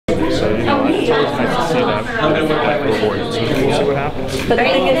But the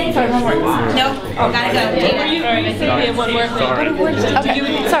thing is, sorry, one more. Nope, gotta go. Alright, I think we have one more thing. Okay,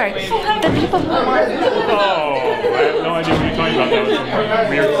 sorry. The people who want... Oh, I have no idea what you're talking about. That was some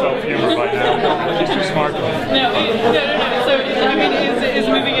weird self-humor by now. She's too smart. No. So, I mean,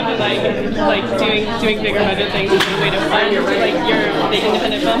 is moving into like doing bigger budget things is a way to fund like the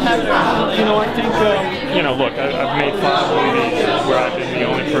independent film habit? You know, I think, you know, look, I've made 5 movies where I've been the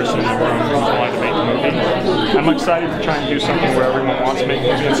only person in the room who wanted to make a movie. I'm excited to try and do something where everyone wants to make a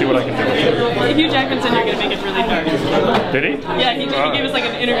movie and see what I can do with it. Hugh Jackman said you're going to make it really dark. Did he? Yeah, he gave us like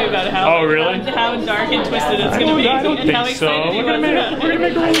an interview about how how dark and twisted it's going to be. I don't think so. We're going to make a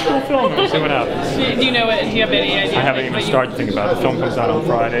really cool film and see what happens. Do you know what? Do you have any idea? I haven't even started to think about it. The film comes out on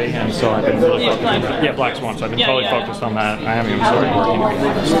Friday, and so I've been really focused on that. Yeah, Black Swan. So I've been totally focused on that. I haven't even started working on it.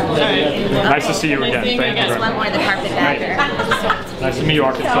 Alright. Nice to see you again. Thank you. One more, the carpetbagger. Nice to meet you,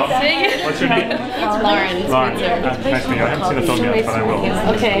 Arkansas. What's your name? It's Lauren. Lauren. Nice to meet you. I haven't seen the film yet, but I will.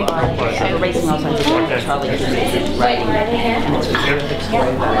 Okay. Pleasure. Racing also. Okay. Writing.